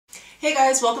Hey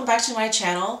guys, welcome back to my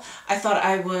channel. I thought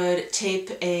I would tape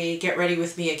a get ready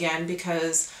with me again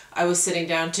because I was sitting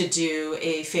down to do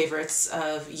a favorites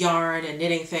of yarn and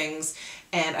knitting things,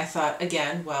 and I thought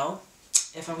again, well,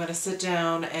 if I'm going to sit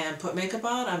down and put makeup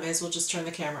on, I may as well just turn the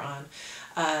camera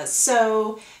on.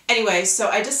 So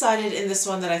I decided in this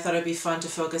one that I thought it'd be fun to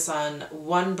focus on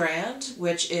one brand,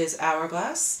 which is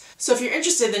Hourglass. So if you're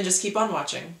interested, then just keep on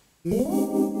watching.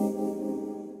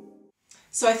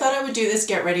 So I thought I would do this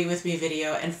get ready with me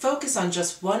video and focus on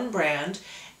just one brand,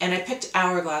 and I picked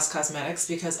Hourglass Cosmetics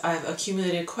because I've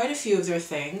accumulated quite a few of their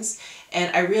things,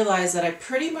 and I realized that I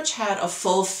pretty much had a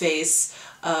full face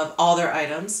of all their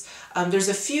items. There's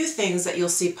a few things that you'll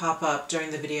see pop up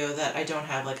during the video that I don't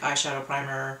have, like eyeshadow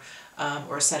primer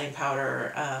or setting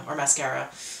powder or mascara.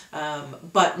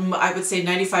 But I would say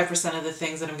 95% of the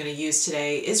things that I'm going to use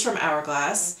today is from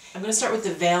Hourglass. I'm going to start with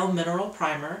the Veil Mineral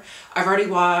Primer. I've already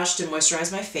washed and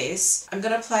moisturized my face. I'm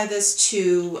going to apply this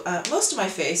to most of my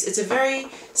face. It's a very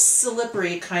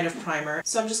slippery kind of primer,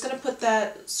 so I'm just going to put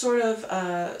that sort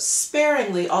of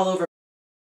sparingly all over.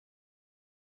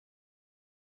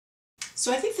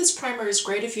 So I think this primer is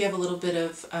great if you have a little bit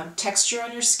of texture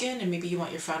on your skin and maybe you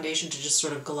want your foundation to just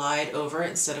sort of glide over it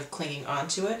instead of clinging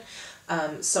onto it.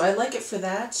 So I like it for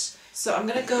that. So I'm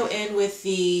going to go in with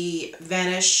the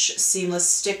Vanish Seamless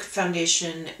Stick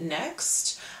Foundation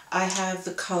next. I have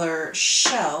the color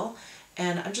Shell,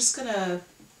 and I'm just going to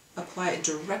apply it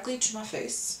directly to my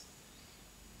face.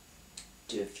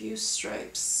 Do a few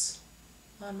stripes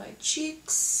on my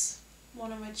cheeks,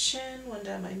 one on my chin, one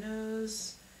down my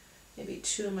nose, maybe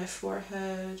two on my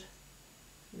forehead,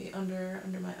 maybe under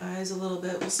my eyes a little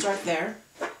bit. We'll start there.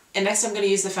 And next I'm going to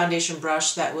use the foundation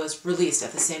brush that was released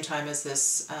at the same time as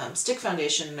this stick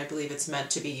foundation, and I believe it's meant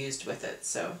to be used with it.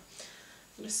 So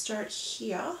I'm going to start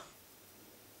here.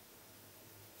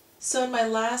 So in my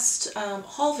last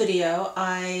haul video,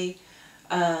 I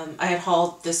had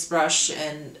hauled this brush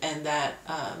and that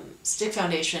stick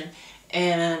foundation,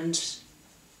 and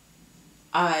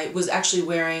I was actually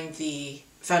wearing the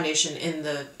foundation in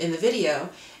the video,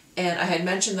 and I had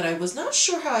mentioned that I was not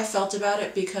sure how I felt about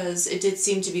it because it did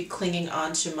seem to be clinging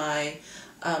onto my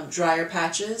drier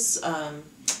patches,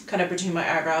 kind of between my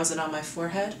eyebrows and on my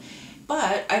forehead.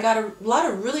 But I got a lot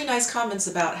of really nice comments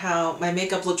about how my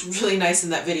makeup looked really nice in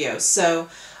that video, so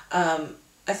I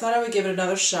thought I would give it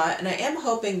another shot, and I am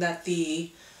hoping that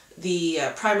the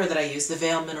primer that I use, the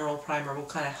Veil Mineral Primer, will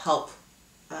kind of help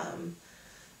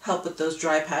with those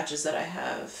dry patches that I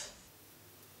have.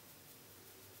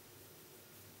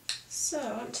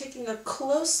 So I'm taking a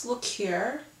close look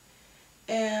here,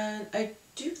 and I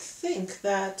think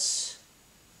that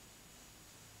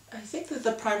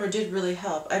the primer did really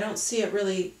help. I don't see it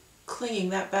really clinging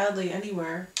that badly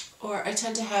anywhere. Or I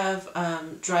tend to have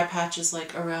dry patches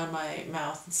like around my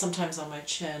mouth and sometimes on my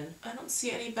chin. I don't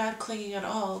see any bad clinging at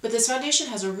all. But this foundation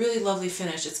has a really lovely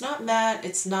finish. It's not matte,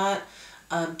 it's not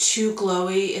too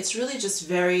glowy. It's really just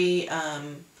very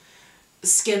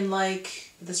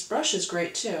skin-like. This brush is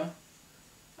great too.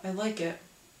 I like it.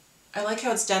 I like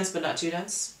how it's dense but not too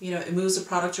dense. You know, it moves the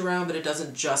product around, but it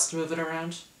doesn't just move it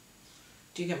around.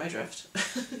 Do you get my drift?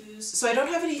 So I don't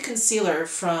have any concealer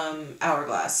from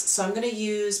Hourglass, so I'm going to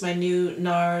use my new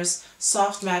NARS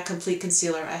Soft Matte Complete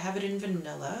Concealer. I have it in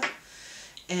vanilla,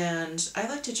 and I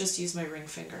like to just use my ring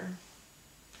finger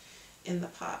in the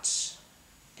pot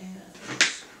and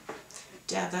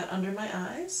dab that under my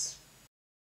eyes.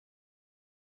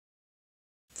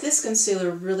 This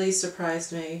concealer really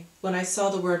surprised me. When I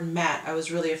saw the word matte, I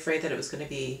was really afraid that it was going to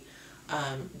be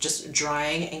just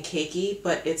drying and cakey,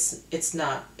 but it's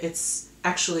not. It's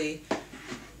actually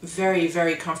very,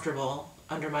 very comfortable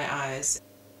under my eyes.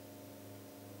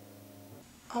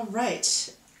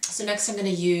 Alright, so next I'm going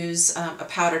to use a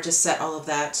powder to set all of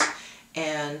that,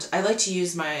 and I like to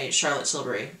use my Charlotte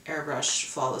Tilbury Airbrush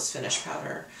Flawless Finish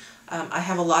powder. I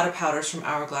have a lot of powders from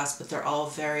Hourglass, but they're all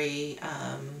very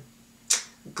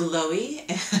glowy.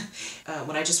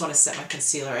 When I just want to set my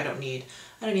concealer, I don't need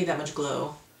that much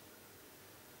glow.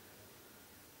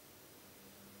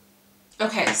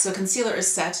 Okay, so concealer is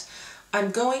set. I'm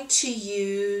going to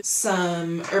use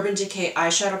some Urban Decay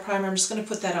eyeshadow primer. I'm just going to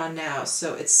put that on now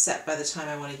so it's set by the time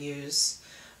I want to use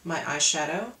my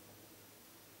eyeshadow.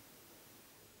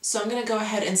 So I'm going to go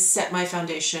ahead and set my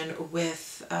foundation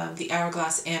with the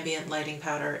Hourglass Ambient Lighting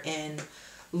Powder in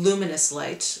Luminous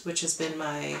Light, which has been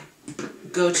my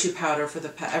go-to powder for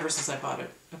ever since I bought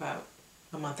it about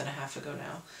a month and a half ago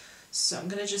now. So I'm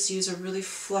going to just use a really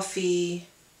fluffy,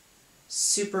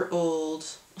 super old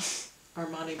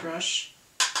Armani brush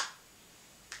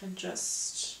and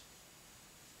just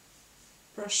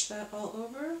brush that all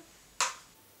over.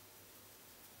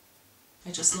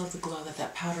 I just love the glow that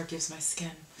that powder gives my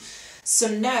skin. So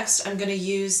next I'm going to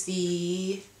use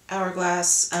the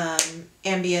Hourglass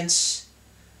Ambient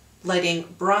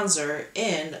Lighting Bronzer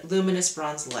in Luminous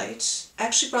Bronze Light. I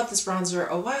actually brought this bronzer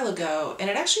a while ago, and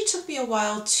it actually took me a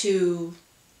while to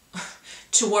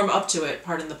warm up to it,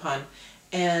 pardon the pun.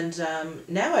 And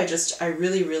now I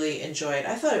really, really enjoy it.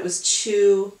 I thought it was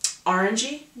too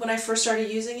orangey when I first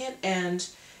started using it, and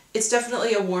it's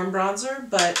definitely a warm bronzer,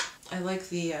 but I like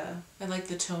the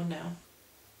tone now.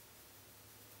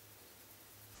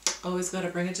 Always got to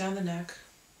bring it down the neck.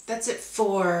 That's it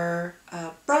for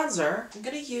bronzer. I'm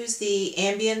going to use the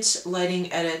Ambient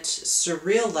Lighting Edit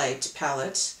Surreal Light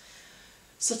palette.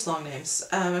 Such long names.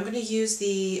 I'm going to use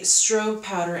the strobe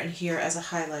powder in here as a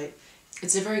highlight.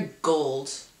 It's a very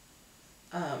gold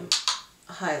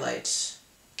highlight,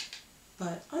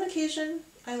 but on occasion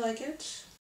I like it.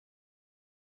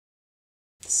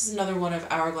 This is another one of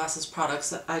Hourglass's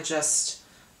products that I just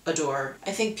adore.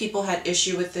 I think people had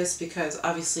issue with this because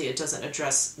obviously it doesn't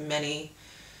address many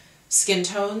skin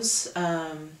tones.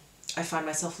 I find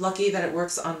myself lucky that it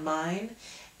works on mine.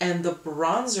 And the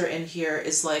bronzer in here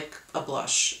is like a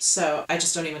blush. So I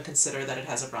just don't even consider that it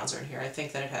has a bronzer in here. I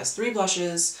think that it has 3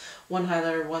 blushes, 1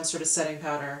 highlighter, 1 sort of setting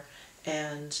powder,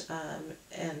 and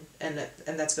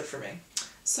that's good for me.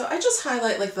 So I just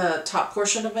highlight like the top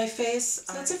portion of my face.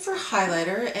 So that's it for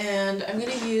highlighter, and I'm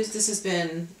going to use, this has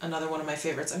been another one of my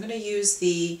favorites, I'm going to use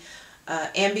the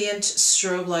Ambient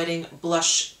Strobe Lighting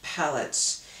Blush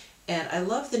Palette. And I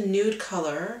love the nude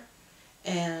color.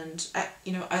 And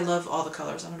I love all the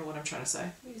colors. I don't know what I'm trying to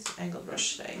say. I'll use the angled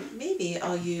brush today. Maybe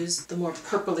I'll use the more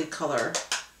purpley color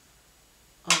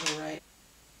on the right.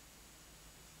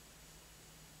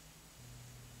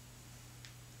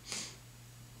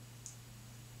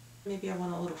 Maybe I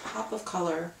want a little pop of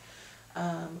color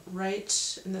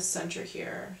right in the center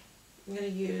here. I'm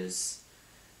going to use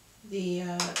the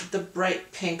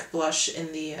bright pink blush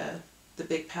in the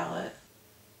big palette.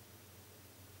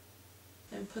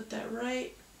 And put that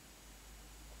right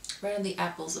on the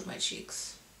apples of my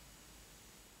cheeks.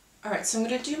 Alright, so I'm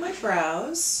going to do my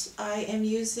brows. I am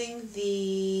using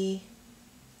the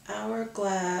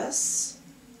Hourglass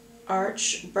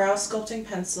Arch Brow Sculpting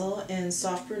Pencil in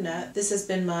Soft Brunette. This has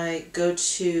been my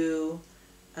go-to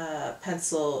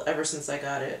pencil ever since I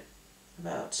got it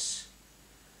about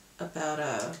a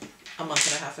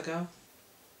month and a half ago.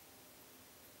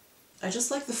 I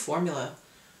just like the formula.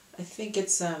 I think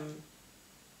it's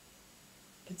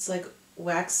like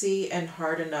waxy and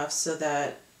hard enough so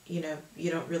that, you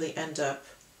don't really end up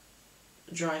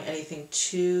drawing anything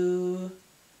too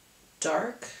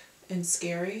dark and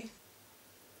scary.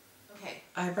 Okay,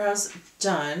 eyebrows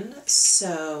done.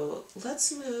 So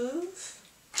let's move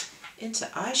into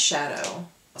eyeshadow.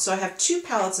 So I have 2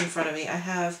 palettes in front of me. I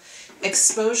have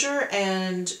Exposure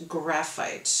and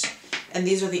Graphite. And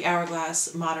these are the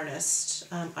Hourglass Modernist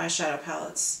eyeshadow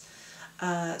palettes.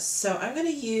 So I'm going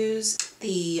to use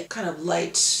the kind of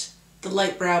light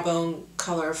brow bone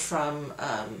color from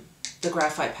the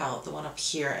Graphite palette, the one up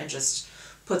here, and just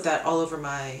put that all over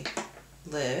my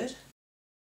lid.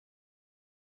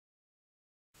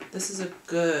 This is a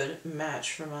good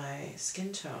match for my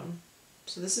skin tone.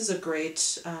 So this is a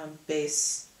great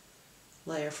base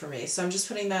layer for me. So I'm just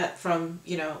putting that from,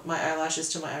 my eyelashes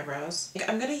to my eyebrows.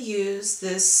 I'm going to use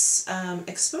this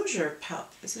Exposure palette.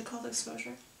 Is it called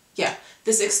Exposure? Yeah,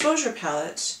 this Exposure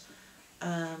palette,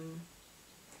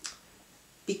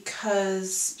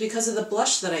 because of the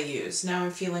blush that I use. Now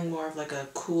I'm feeling more of like a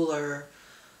cooler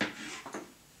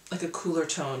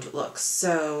toned look.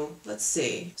 So let's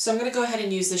see. So I'm going to go ahead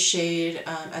and use the shade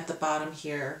at the bottom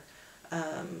here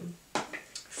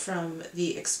from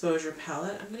the Exposure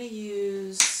palette. I'm going to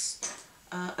use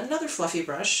another fluffy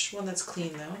brush, one that's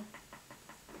clean though.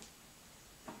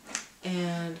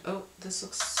 And oh, this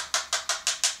looks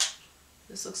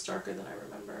darker than I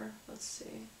remember. Let's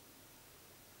see.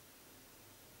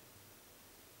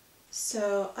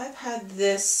 So I've had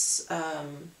this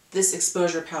this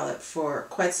Exposure palette for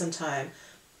quite some time.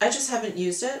 I just haven't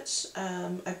used it.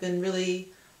 I've been really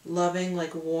loving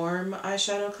like warm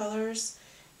eyeshadow colors,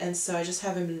 and so I just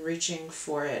haven't been reaching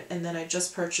for it. And then I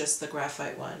just purchased the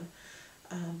Graphite one.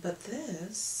 But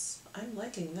this, I'm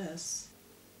liking this.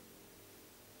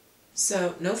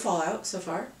 So no fallout so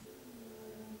far.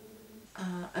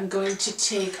 I'm going to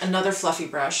take another fluffy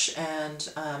brush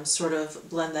and sort of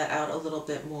blend that out a little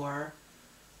bit more,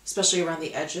 especially around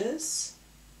the edges.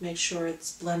 Make sure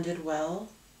it's blended well.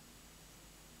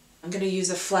 I'm going to use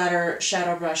a flatter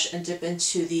shadow brush and dip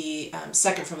into the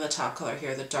second from the top color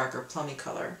here, the darker plummy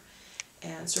color,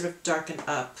 and sort of darken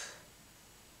up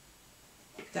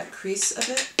that crease a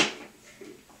bit.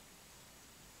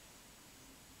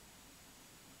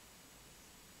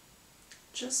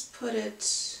 just put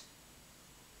it,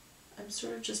 I'm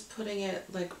sort of just putting it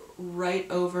like right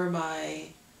over my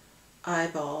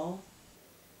eyeball.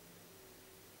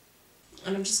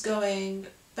 And I'm just going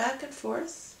back and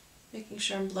forth, making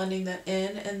sure I'm blending that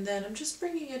in, and then I'm just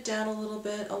bringing it down a little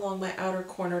bit along my outer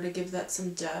corner to give that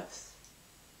some depth.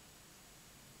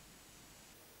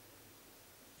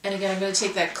 And again, I'm going to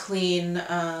take that clean,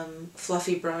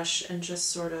 fluffy brush and just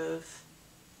sort of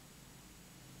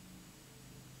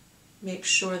make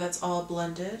sure that's all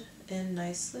blended in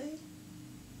nicely.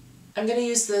 I'm going to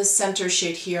use the center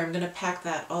shade here. I'm going to pack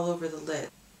that all over the lid.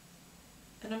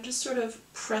 And I'm just sort of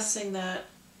pressing that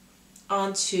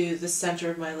onto the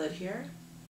center of my lid here.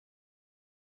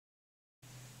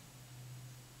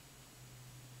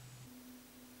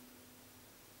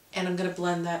 And I'm going to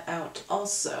blend that out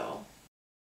also.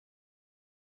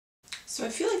 So I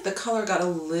feel like the color got a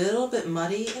little bit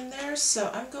muddy in there, so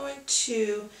I'm going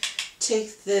to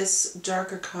take this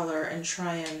darker color and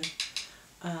try and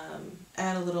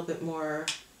add a little bit more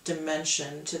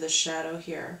dimension to the shadow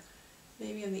here.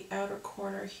 Maybe in the outer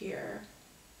corner here.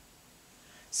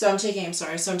 So I'm taking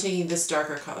this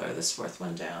darker color, this fourth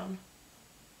one down.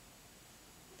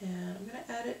 And I'm going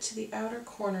to add it to the outer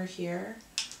corner here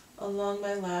along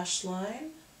my lash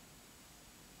line.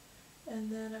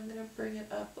 And then I'm going to bring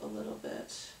it up a little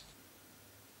bit.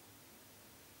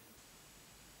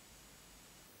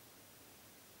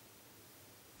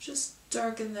 Just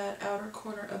darken that outer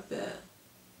corner a bit.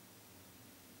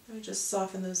 Let me just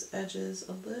soften those edges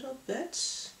a little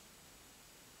bit.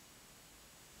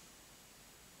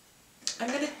 I'm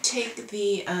going to take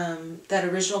the that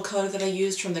original color that I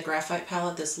used from the graphite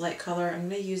palette, this light color. I'm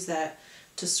going to use that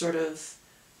to sort of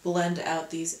blend out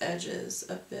these edges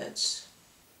a bit.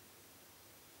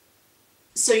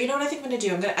 So you know what I think I'm going to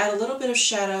do? I'm going to add a little bit of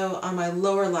shadow on my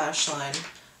lower lash line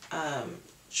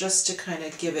just to kind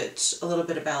of give it a little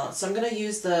bit of balance. So I'm going to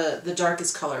use the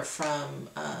darkest color from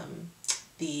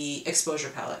the exposure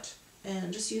palette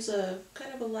and just use a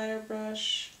kind of a lighter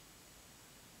brush.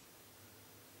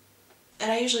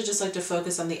 And I usually just like to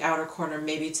focus on the outer corner,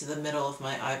 maybe to the middle of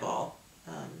my eyeball.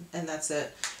 And that's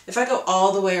it. If I go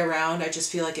all the way around, I just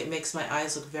feel like it makes my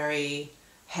eyes look very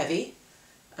heavy,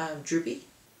 droopy.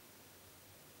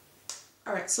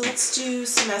 Alright, so let's do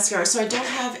some mascara. So I don't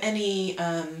have any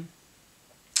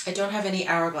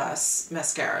Hourglass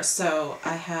mascara, so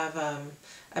I have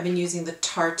I've been using the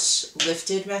Tarte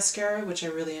Lifted mascara, which I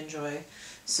really enjoy.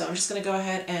 So I'm just going to go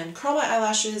ahead and curl my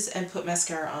eyelashes and put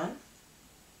mascara on.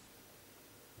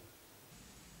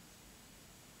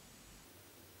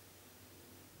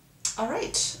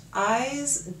 Alright,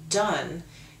 eyes done.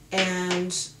 And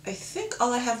I think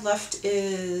all I have left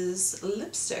is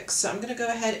lipstick. So I'm going to go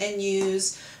ahead and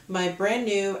use my brand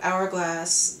new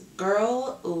Hourglass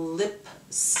Girl Lip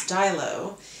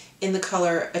Stylo in the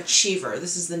color Achiever.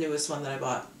 This is the newest one that I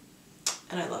bought.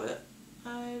 And I love it.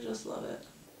 I just love it.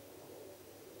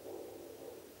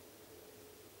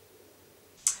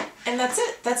 And that's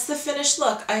it. That's the finished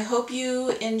look. I hope you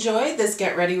enjoyed this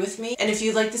Get Ready With Me. And if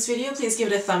you like this video, please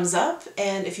give it a thumbs up.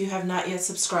 And if you have not yet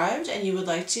subscribed and you would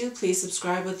like to, please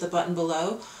subscribe with the button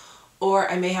below. Or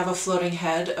I may have a floating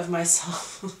head of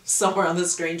myself somewhere on the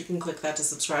screen. You can click that to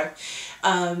subscribe.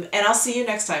 And I'll see you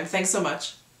next time. Thanks so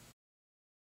much.